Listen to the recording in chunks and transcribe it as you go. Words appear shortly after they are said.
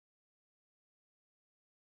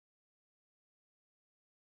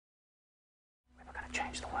to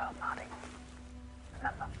change the world, Marty.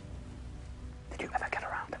 Remember? Did you ever get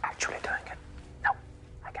around to actually doing it? No,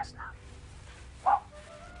 I guess not. Well,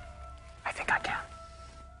 I think I can.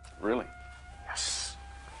 Really? Yes.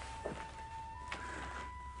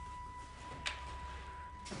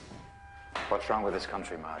 What's wrong with this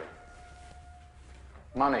country, Marty?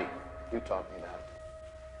 Money, you taught me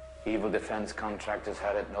that. Evil defense contractors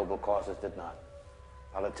had it, noble causes did not.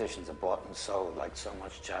 Politicians are bought and sold like so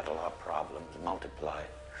much chattel. Our problems multiply.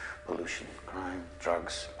 Pollution, crime,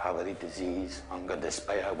 drugs, poverty, disease, hunger,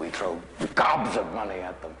 despair. We throw gobs of money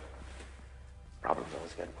at them. Problems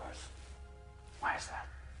always get worse. Why is that?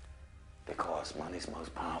 Because money's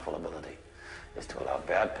most powerful ability is to allow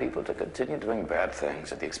bad people to continue doing bad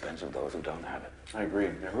things at the expense of those who don't have it. I agree.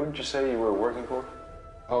 Now, who did you say you were working for?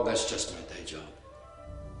 Oh, that's just my day job.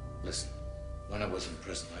 Listen, when I was in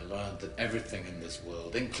prison, I learned that everything in this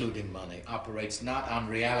world, including money, operates not on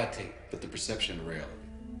reality, but the perception of reality.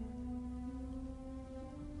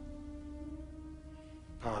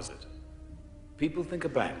 Posit. People think a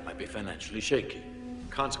bank might be financially shaky.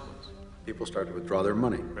 Consequence. People start to withdraw their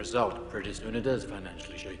money. Result, pretty soon it is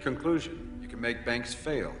financially shaky. Conclusion. You can make banks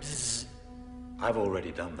fail. Bzz. I've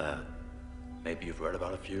already done that. Maybe you've read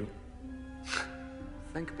about a few.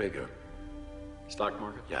 Think bigger. Stock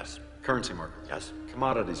market? Yes. Currency market? Yes.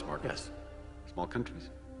 Commodities market? Yes. Small countries?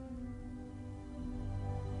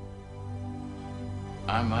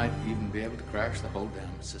 I might even be able to crash the whole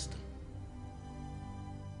damn system.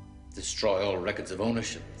 Destroy all records of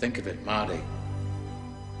ownership. Think of it, Marty.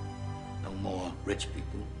 No more rich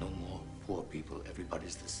people, no more poor people.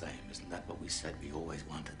 Everybody's the same. Isn't that what we said we always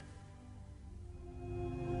wanted?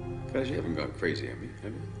 Guys, you haven't gone crazy, have you?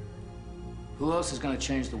 Who else is going to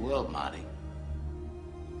change the world, Marty?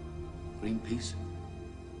 Greenpeace?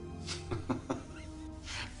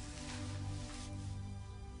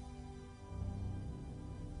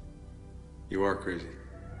 You are crazy.